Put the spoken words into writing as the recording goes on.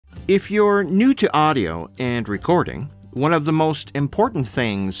If you're new to audio and recording, one of the most important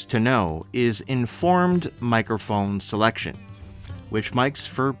things to know is informed microphone selection. Which mics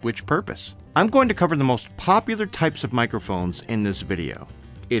for which purpose? I'm going to cover the most popular types of microphones in this video.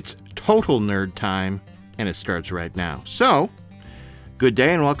 It's total nerd time, and it starts right now. So, good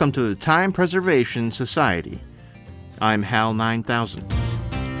day and welcome to the Time Preservation Society. I'm Hal 9000.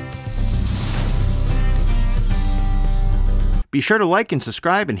 Be sure to like and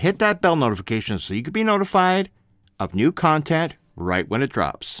subscribe and hit that bell notification so you can be notified of new content right when it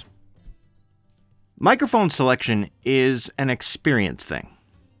drops. Microphone selection is an experience thing.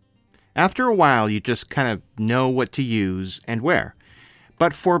 After a while, you just kind of know what to use and where.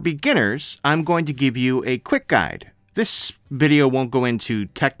 But for beginners, I'm going to give you a quick guide. This video won't go into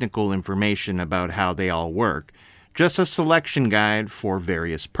technical information about how they all work, just a selection guide for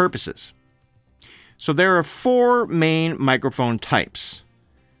various purposes. So there are 4 main microphone types.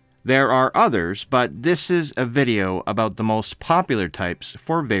 There are others, but this is a video about the most popular types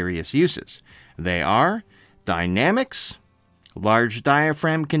for various uses. They are dynamics, large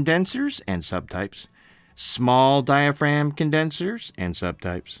diaphragm condensers and subtypes, small diaphragm condensers and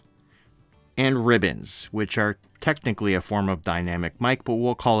subtypes, and ribbons, which are technically a form of dynamic mic, but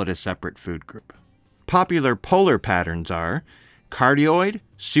we'll call it a separate food group. Popular polar patterns are cardioid,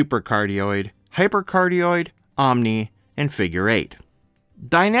 supercardioid, hypercardioid, omni, and figure 8.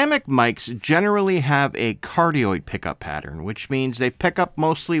 Dynamic mics generally have a cardioid pickup pattern, which means they pick up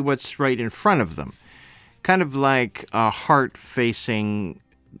mostly what's right in front of them. Kind of like a heart facing,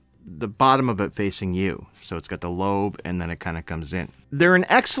 the bottom of it facing you. So it's got the lobe and then it kind of comes in. They're an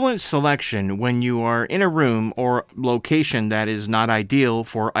excellent selection when you are in a room or location that is not ideal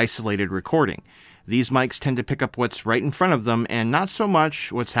for isolated recording. These mics tend to pick up what's right in front of them and not so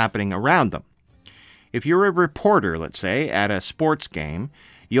much what's happening around them. If you're a reporter, let's say, at a sports game,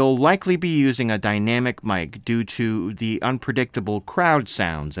 you'll likely be using a dynamic mic due to the unpredictable crowd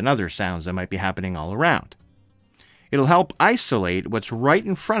sounds and other sounds that might be happening all around. It'll help isolate what's right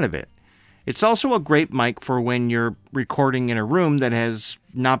in front of it. It's also a great mic for when you're recording in a room that has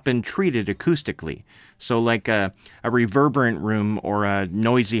not been treated acoustically. So like a reverberant room or a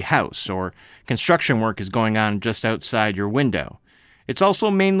noisy house, or construction work is going on just outside your window. It's also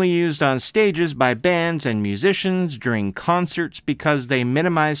mainly used on stages by bands and musicians during concerts because they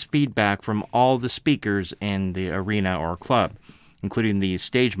minimize feedback from all the speakers in the arena or club, including the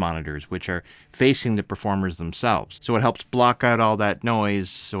stage monitors, which are facing the performers themselves. So it helps block out all that noise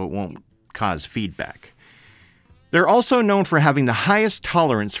so it won't cause feedback. They're also known for having the highest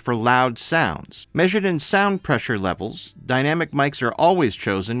tolerance for loud sounds. Measured in sound pressure levels, dynamic mics are always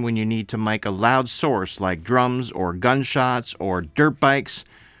chosen when you need to mic a loud source like drums or gunshots or dirt bikes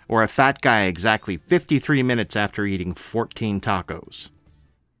or a fat guy exactly 53 minutes after eating 14 tacos.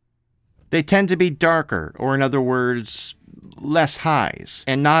 They tend to be darker, or in other words, less highs,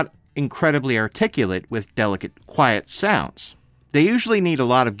 and not incredibly articulate with delicate, quiet sounds. They usually need a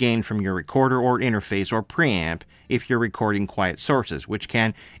lot of gain from your recorder or interface or preamp if you're recording quiet sources, which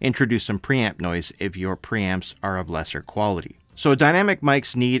can introduce some preamp noise if your preamps are of lesser quality. So dynamic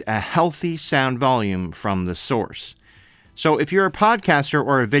mics need a healthy sound volume from the source. So if you're a podcaster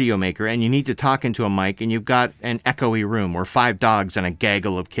or a video maker and you need to talk into a mic and you've got an echoey room or 5 dogs and a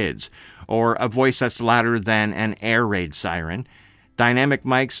gaggle of kids, or a voice that's louder than an air raid siren, dynamic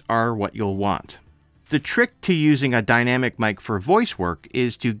mics are what you'll want. The trick to using a dynamic mic for voice work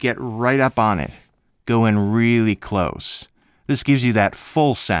is to get right up on it. Go in really close. This gives you that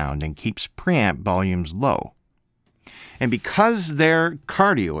full sound and keeps preamp volumes low. And because they're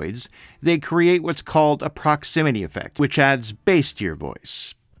cardioids, they create what's called a proximity effect, which adds bass to your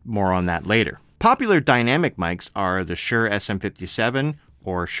voice. More on that later. Popular dynamic mics are the Shure SM57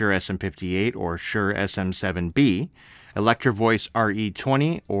 or Shure SM58 or Shure SM7B, Electro Voice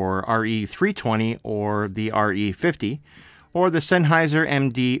RE20 or RE320 or the RE50, or the Sennheiser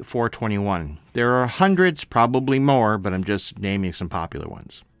MD421. There are hundreds, probably more, but I'm just naming some popular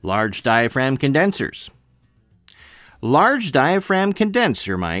ones. Large diaphragm condensers. Large diaphragm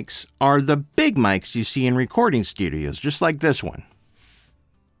condenser mics are the big mics you see in recording studios, just like this one.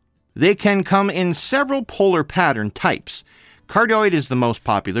 They can come in several polar pattern types. Cardioid is the most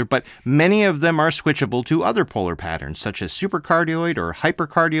popular, but many of them are switchable to other polar patterns, such as supercardioid or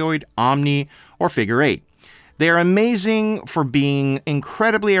hypercardioid, omni, or figure 8. They are amazing for being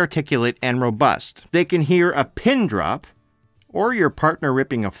incredibly articulate and robust. They can hear a pin drop, or your partner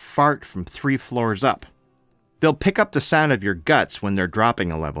ripping a fart from 3 floors up. They'll pick up the sound of your guts when they're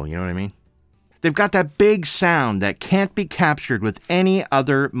dropping a level, you know what I mean? They've got that big sound that can't be captured with any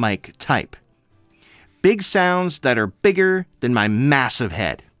other mic type. Big sounds that are bigger than my massive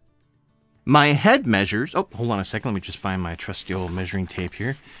head. My head measures... Oh, hold on a second. Let me just find my trusty old measuring tape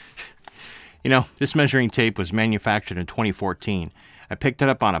here. You know, this measuring tape was manufactured in 2014. I picked it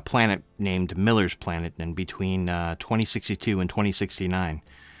up on a planet named Miller's Planet in between 2062 and 2069.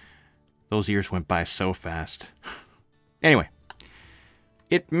 Those years went by so fast. Anyway,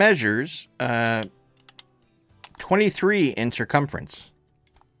 it measures 23 in circumference,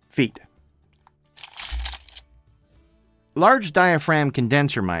 feet. Large diaphragm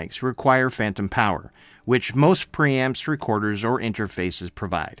condenser mics require phantom power, which most preamps, recorders, or interfaces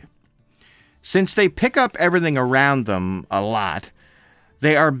provide. Since they pick up everything around them a lot,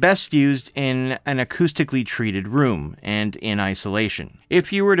 they are best used in an acoustically treated room and in isolation.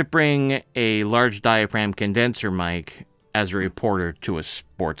 If you were to bring a large diaphragm condenser mic as a reporter to a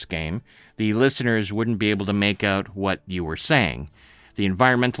sports game, the listeners wouldn't be able to make out what you were saying. The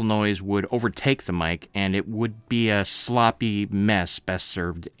environmental noise would overtake the mic, and it would be a sloppy mess best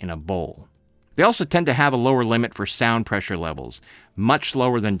served in a bowl. They also tend to have a lower limit for sound pressure levels, much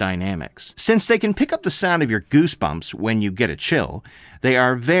lower than dynamics. Since they can pick up the sound of your goosebumps when you get a chill, they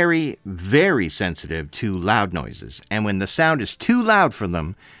are very, very sensitive to loud noises, and when the sound is too loud for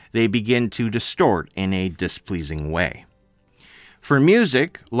them, they begin to distort in a displeasing way. For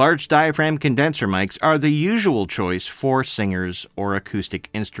music, large diaphragm condenser mics are the usual choice for singers or acoustic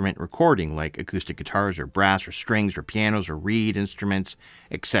instrument recording, like acoustic guitars or brass or strings or pianos or reed instruments,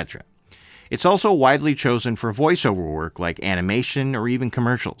 etc. It's also widely chosen for voiceover work like animation or even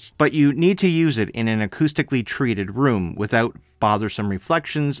commercials. But you need to use it in an acoustically treated room without bothersome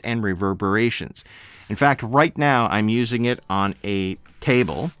reflections and reverberations. In fact, right now I'm using it on a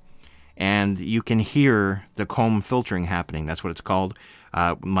table, and you can hear the comb filtering happening. That's what it's called.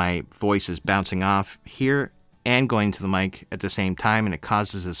 My voice is bouncing off here and going to the mic at the same time, and it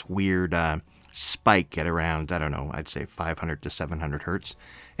causes this weird spike at around, I don't know, I'd say 500 to 700 hertz.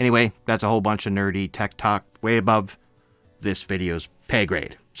 Anyway, that's a whole bunch of nerdy tech talk way above this video's pay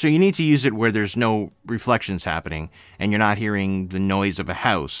grade. So you need to use it where there's no reflections happening and you're not hearing the noise of a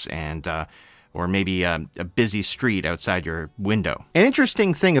house and or maybe a busy street outside your window. An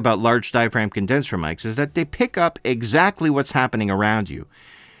interesting thing about large diaphragm condenser mics is that they pick up exactly what's happening around you.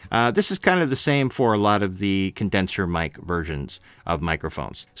 This is kind of the same for a lot of the condenser mic versions of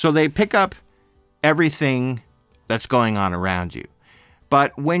microphones. So they pick up everything that's going on around you.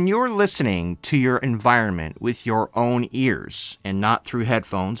 But when you're listening to your environment with your own ears and not through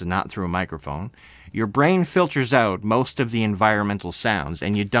headphones and not through a microphone, your brain filters out most of the environmental sounds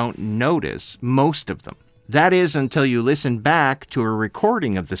and you don't notice most of them. That is until you listen back to a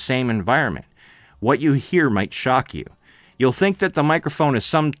recording of the same environment. What you hear might shock you. You'll think that the microphone is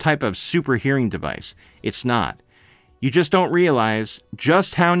some type of super hearing device. It's not. You just don't realize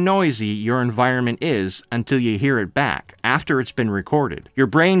just how noisy your environment is until you hear it back, after it's been recorded. Your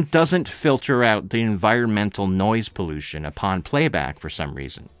brain doesn't filter out the environmental noise pollution upon playback for some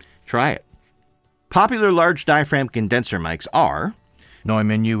reason. Try it. Popular large diaphragm condenser mics are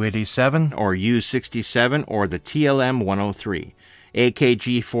Neumann U87 or U67 or the TLM 103,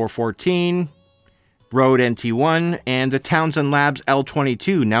 AKG 414, Rode NT1, and the Townsend Labs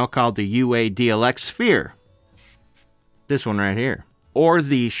L22, now called the UAD Luna Sphere. This one right here. Or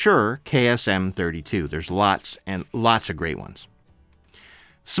the Shure KSM32. There's lots and lots of great ones.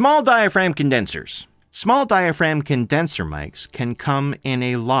 Small diaphragm condensers. Small diaphragm condenser mics can come in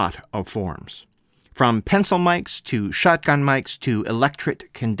a lot of forms. From pencil mics to shotgun mics to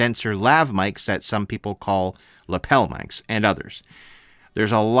electret condenser lav mics that some people call lapel mics and others.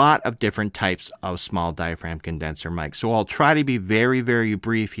 There's a lot of different types of small diaphragm condenser mics, so I'll try to be very, very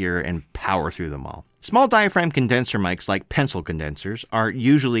brief here and power through them all. Small diaphragm condenser mics, like pencil condensers, are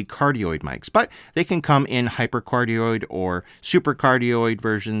usually cardioid mics, but they can come in hypercardioid or supercardioid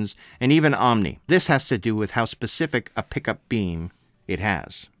versions, and even omni. This has to do with how specific a pickup beam it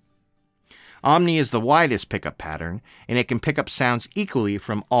has. Omni is the widest pickup pattern, and it can pick up sounds equally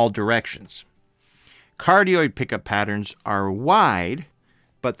from all directions. Cardioid pickup patterns are wide,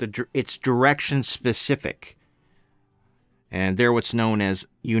 but it's direction specific. And they're what's known as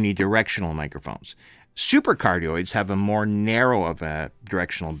unidirectional microphones. Supercardioids have a more narrow of a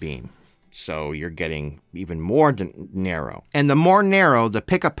directional beam, so you're getting even more narrow. And the more narrow the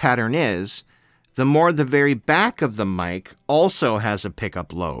pickup pattern is, the more the very back of the mic also has a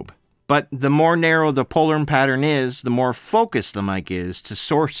pickup lobe. But the more narrow the polar pattern is, the more focused the mic is to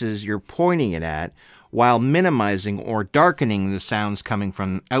sources you're pointing it at, while minimizing or darkening the sounds coming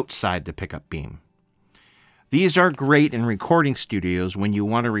from outside the pickup beam. These are great in recording studios when you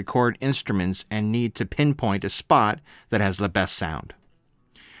want to record instruments and need to pinpoint a spot that has the best sound.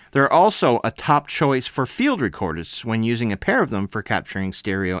 They're also a top choice for field recordists when using a pair of them for capturing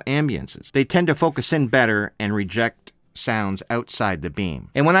stereo ambiances. They tend to focus in better and reject sounds outside the beam.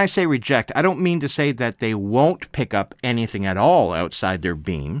 And when I say reject, I don't mean to say that they won't pick up anything at all outside their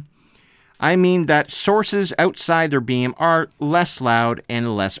beam. I mean that sources outside their beam are less loud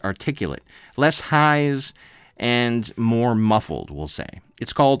and less articulate, less highs and more muffled, we'll say.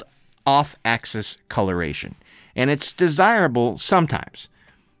 It's called off-axis coloration, and it's desirable sometimes,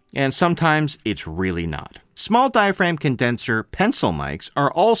 and sometimes it's really not. Small diaphragm condenser pencil mics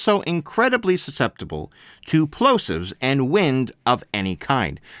are also incredibly susceptible to plosives and wind of any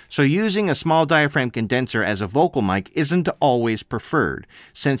kind, so using a small diaphragm condenser as a vocal mic isn't always preferred,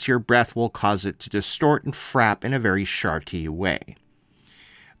 since your breath will cause it to distort and frap in a very sharty way.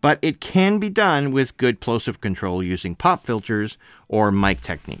 But it can be done with good plosive control using pop filters or mic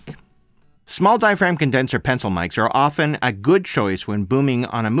technique. Small diaphragm condenser pencil mics are often a good choice when booming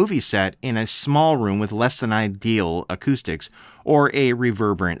on a movie set in a small room with less than ideal acoustics or a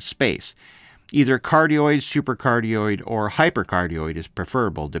reverberant space. Either cardioid, supercardioid, or hypercardioid is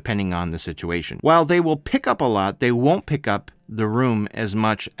preferable depending on the situation. While they will pick up a lot, they won't pick up the room as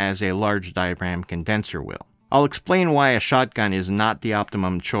much as a large diaphragm condenser will. I'll explain why a shotgun is not the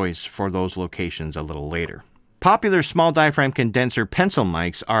optimum choice for those locations a little later. Popular small diaphragm condenser pencil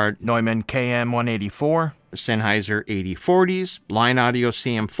mics are Neumann KM184, Sennheiser 8040s, Line Audio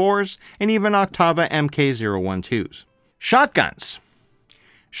CM4s, and even Octava MK012s. Shotguns.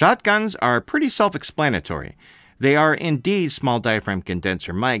 Shotguns are pretty self-explanatory. They are indeed small diaphragm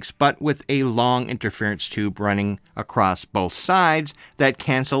condenser mics, but with a long interference tube running across both sides that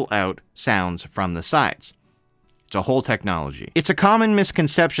cancel out sounds from the sides. It's a whole technology. It's a common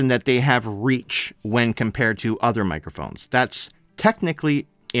misconception that they have reach when compared to other microphones. That's technically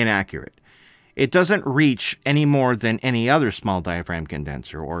inaccurate. It doesn't reach any more than any other small diaphragm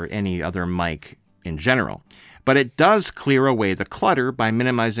condenser or any other mic in general, but it does clear away the clutter by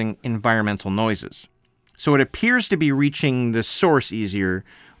minimizing environmental noises. So it appears to be reaching the source easier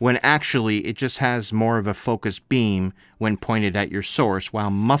when actually it just has more of a focused beam when pointed at your source while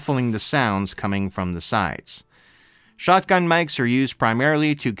muffling the sounds coming from the sides. Shotgun mics are used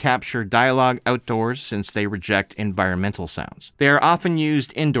primarily to capture dialogue outdoors since they reject environmental sounds. They are often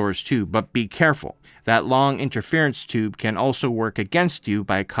used indoors too, but be careful. That long interference tube can also work against you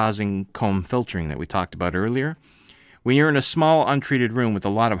by causing comb filtering that we talked about earlier. When you're in a small, untreated room with a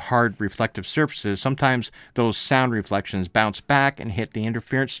lot of hard, reflective surfaces, sometimes those sound reflections bounce back and hit the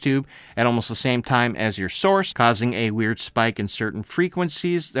interference tube at almost the same time as your source, causing a weird spike in certain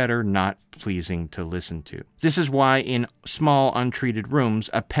frequencies that are not pleasing to listen to. This is why in small, untreated rooms,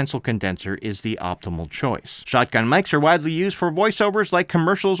 a pencil condenser is the optimal choice. Shotgun mics are widely used for voiceovers like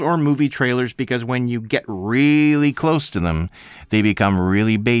commercials or movie trailers because when you get really close to them, they become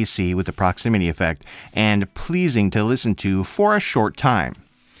really bassy with the proximity effect and pleasing to listen to for a short time.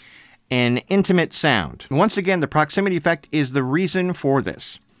 An intimate sound. Once again, the proximity effect is the reason for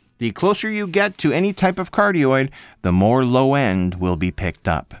this. The closer you get to any type of cardioid, the more low end will be picked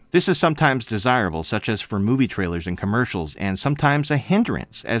up. This is sometimes desirable, such as for movie trailers and commercials, and sometimes a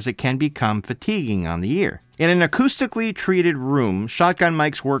hindrance, as it can become fatiguing on the ear. In an acoustically treated room, shotgun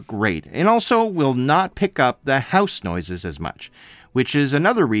mics work great, and also will not pick up the house noises as much, which is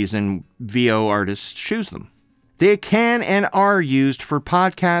another reason VO artists choose them. They can and are used for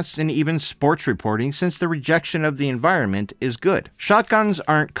podcasts and even sports reporting since the rejection of the environment is good. Shotguns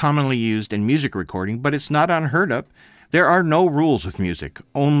aren't commonly used in music recording, but it's not unheard of. There are no rules with music,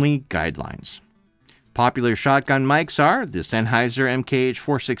 only guidelines. Popular shotgun mics are the Sennheiser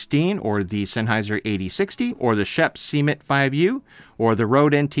MKH416 or the Sennheiser 8060 or the Shep CMIT 5U or the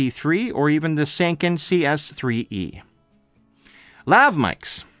Rode NT3 or even the Sanken CS3E. Lav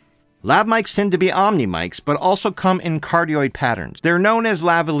mics. Lav mics tend to be omni mics, but also come in cardioid patterns. They're known as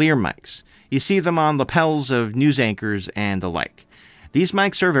lavalier mics. You see them on lapels of news anchors and the like. These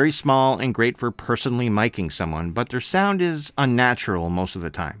mics are very small and great for personally miking someone, but their sound is unnatural most of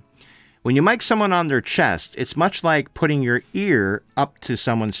the time. When you mic someone on their chest, it's much like putting your ear up to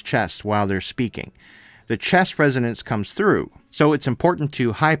someone's chest while they're speaking. The chest resonance comes through, so it's important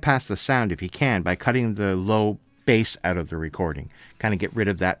to high pass the sound if you can by cutting the low bass out of the recording, kind of get rid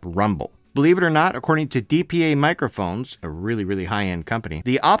of that rumble. Believe it or not, according to DPA Microphones, a really high-end company,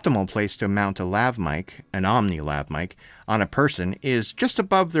 the optimal place to mount a lav mic, an omni lav mic, on a person is just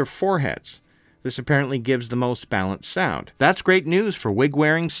above their foreheads. This apparently gives the most balanced sound. That's great news for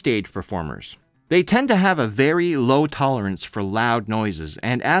wig-wearing stage performers. They tend to have a very low tolerance for loud noises,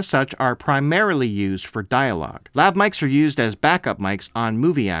 and as such are primarily used for dialogue. Lav mics are used as backup mics on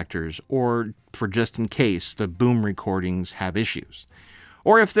movie actors, or for just in case the boom recordings have issues.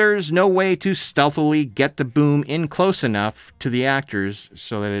 or if there's no way to stealthily get the boom in close enough to the actors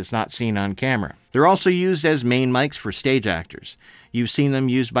so that it's not seen on camera. They're also used as main mics for stage actors. You've seen them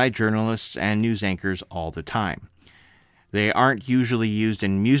used by journalists and news anchors all the time. They aren't usually used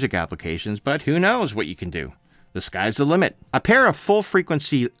in music applications, but who knows what you can do. The sky's the limit. A pair of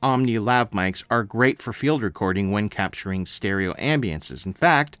full-frequency Omni Lav mics are great for field recording when capturing stereo ambiances. In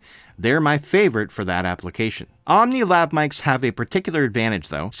fact, they're my favorite for that application. Omni Lav mics have a particular advantage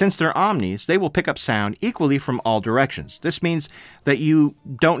though. Since they're Omnis, they will pick up sound equally from all directions. This means that you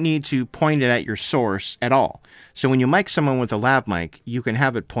don't need to point it at your source at all. So when you mic someone with a Lav mic, you can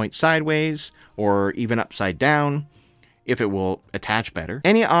have it point sideways or even upside down, if it will attach better.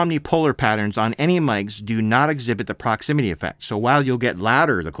 Any omnipolar patterns on any mics do not exhibit the proximity effect, so while you'll get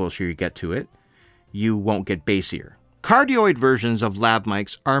louder the closer you get to it, you won't get bassier. Cardioid versions of Lav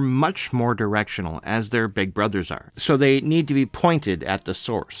mics are much more directional, as their big brothers are, so they need to be pointed at the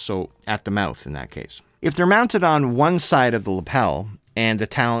source, so at the mouth in that case. If they're mounted on one side of the lapel, and the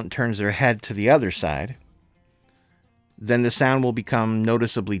talent turns their head to the other side, then the sound will become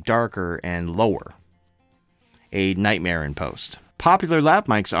noticeably darker and lower. A nightmare in post. Popular Lav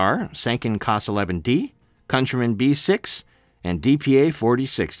mics are Sanken COS 11D, Countryman B6, and DPA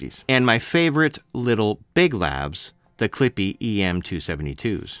 4060s. And my favorite little big Lavs, the Clippy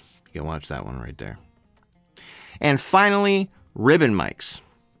EM272s. You can watch that one right there. And finally, ribbon mics.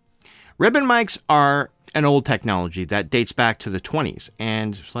 Ribbon mics are an old technology that dates back to the 20s,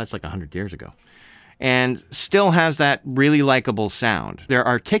 and that's like 100 years ago, and still has that really likable sound. They're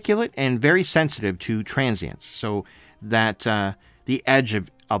articulate and very sensitive to transients, so that the edge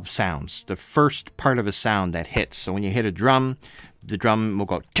of sounds, the first part of a sound that hits. So when you hit a drum, the drum will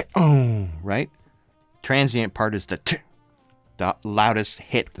go t-oh, right? Transient part is the loudest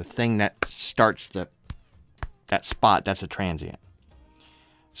hit, the thing that starts that spot, that's a transient.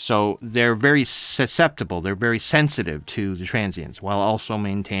 So they're very susceptible, they're very sensitive to the transients, while also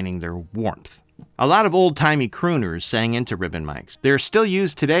maintaining their warmth. A lot of old-timey crooners sang into ribbon mics. They're still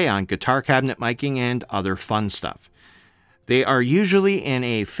used today on guitar cabinet miking and other fun stuff. They are usually in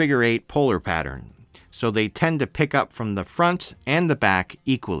a figure-8 polar pattern, so they tend to pick up from the front and the back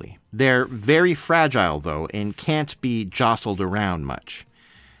equally. They're very fragile, though, and can't be jostled around much.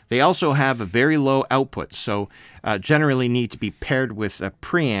 They also have a very low output, so generally need to be paired with a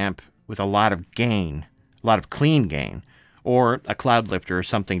preamp with a lot of gain, a lot of clean gain, or a cloud lifter or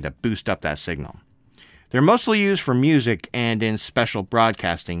something to boost up that signal. They're mostly used for music and in special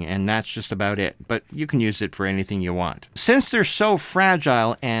broadcasting, and that's just about it, but you can use it for anything you want. Since they're so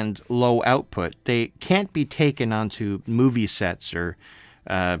fragile and low output, they can't be taken onto movie sets or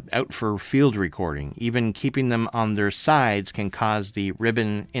out for field recording. Even keeping them on their sides can cause the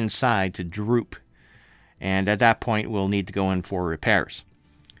ribbon inside to droop, and at that point we'll need to go in for repairs.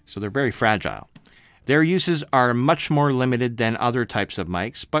 So they're very fragile. Their uses are much more limited than other types of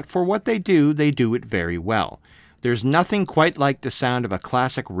mics, but for what they do it very well. There's nothing quite like the sound of a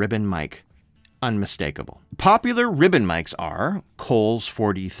classic ribbon mic. Unmistakable. Popular ribbon mics are Coles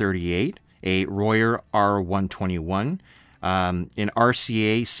 4038, a Royer R121, an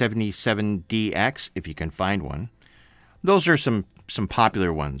RCA 77DX, if you can find one. Those are some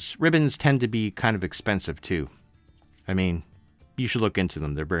popular ones. Ribbons tend to be kind of expensive too. I mean, you should look into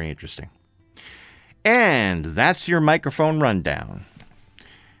them. They're very interesting. And that's your microphone rundown.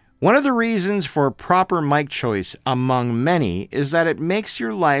 One of the reasons for proper mic choice among many is that it makes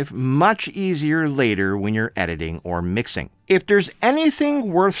your life much easier later when you're editing or mixing. If there's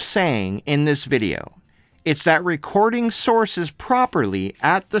anything worth saying in this video, it's that recording sources properly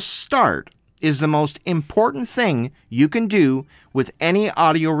at the start is the most important thing you can do with any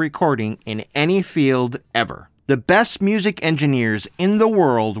audio recording in any field ever. The best music engineers in the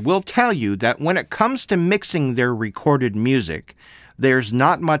world will tell you that when it comes to mixing their recorded music, there's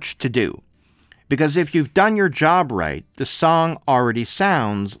not much to do. Because if you've done your job right, the song already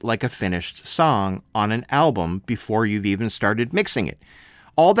sounds like a finished song on an album before you've even started mixing it.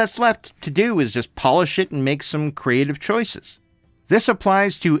 All that's left to do is just polish it and make some creative choices. This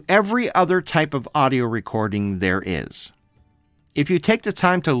applies to every other type of audio recording there is. If you take the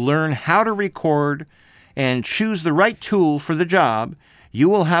time to learn how to record and choose the right tool for the job, you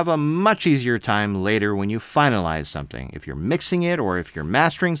will have a much easier time later when you finalize something. If you're mixing it, or if you're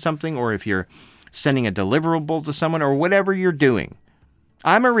mastering something, or if you're sending a deliverable to someone, or whatever you're doing.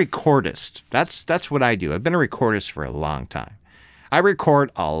 I'm a recordist. That's what I do. I've been a recordist for a long time. I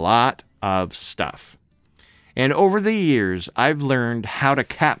record a lot of stuff. And over the years, I've learned how to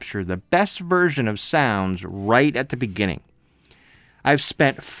capture the best version of sounds right at the beginning. I've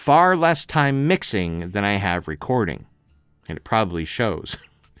spent far less time mixing than I have recording. and it probably shows.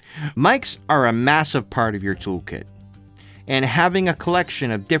 Mics are a massive part of your toolkit, and having a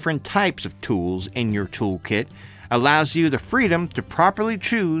collection of different types of tools in your toolkit allows you the freedom to properly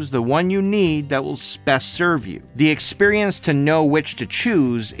choose the one you need that will best serve you. The experience to know which to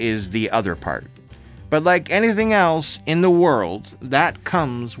choose is the other part. But like anything else in the world, that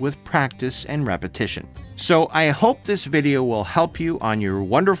comes with practice and repetition. So I hope this video will help you on your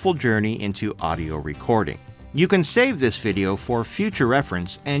wonderful journey into audio recording. You can save this video for future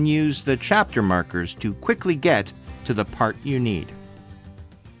reference and use the chapter markers to quickly get to the part you need.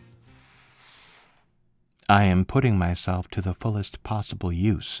 I am putting myself to the fullest possible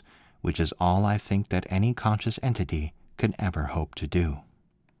use, which is all I think that any conscious entity could ever hope to do.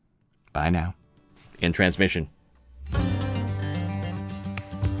 Bye now. In transmission.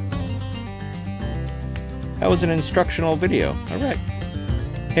 That was an instructional video. All right.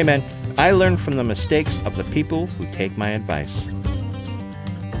 Hey man, I learn from the mistakes of the people who take my advice.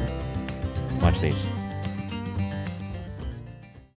 Watch these.